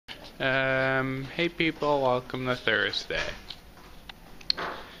Hey people, welcome to Thursday.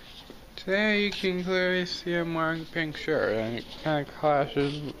 Today you can clearly see I'm wearing a pink shirt, and it kind of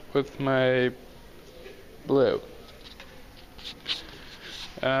clashes with my blue.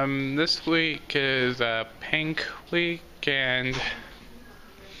 This week is a pink week, and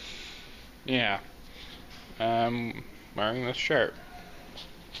yeah, I'm wearing this shirt.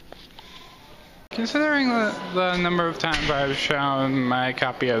 Considering the number of times I've shown my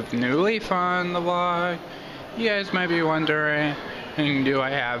copy of New Leaf on the vlog, you guys might be wondering, do I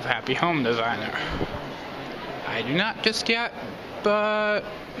have Happy Home Designer? I do not just yet, but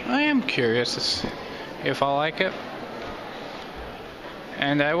I am curious if I'll like it.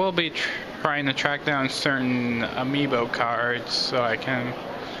 And I will be trying to track down certain amiibo cards so I can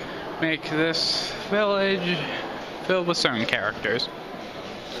make this village filled with certain characters.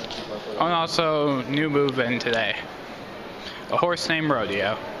 And also, new move in today. A horse named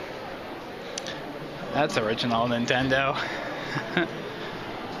Rodeo. That's original Nintendo.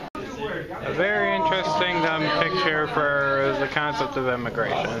 A very interesting picture for the concept of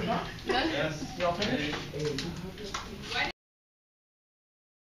immigration.